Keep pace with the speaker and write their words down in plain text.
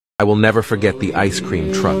I will never forget the ice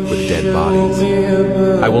cream truck with dead bodies.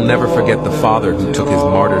 I will never forget the father who took his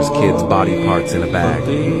martyr's kids' body parts in a bag.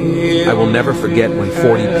 I will never forget when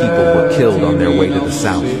 40 people were killed on their way to the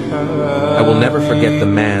south. I will never forget the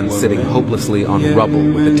man sitting hopelessly on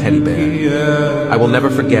rubble with a teddy bear. I will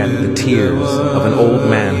never forget the tears of an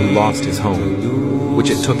old man who lost his home,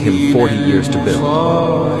 which it took him 40 years to build.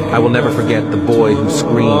 I will never forget the boy who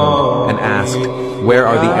screamed and asked, "Where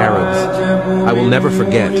are the Arabs?" I will never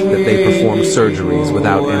forget that they performed surgeries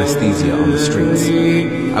without anesthesia on the streets.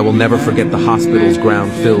 I will never forget the hospital's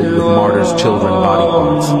ground filled with martyrs' children body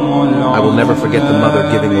parts. I will never forget the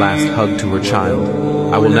mother giving last hug to her child.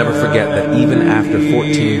 I will never forget that even after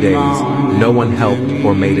 14 days, no one helped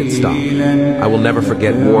or made it stop. I will never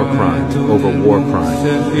forget war crime over war crime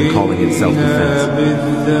and calling it self-defense.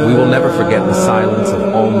 We will never forget the silence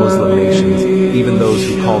of all Muslim nations, even those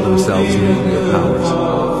who call themselves nuclear powers.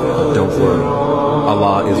 But don't worry,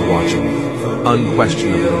 Allah is watching.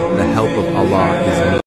 Unquestionably, the help of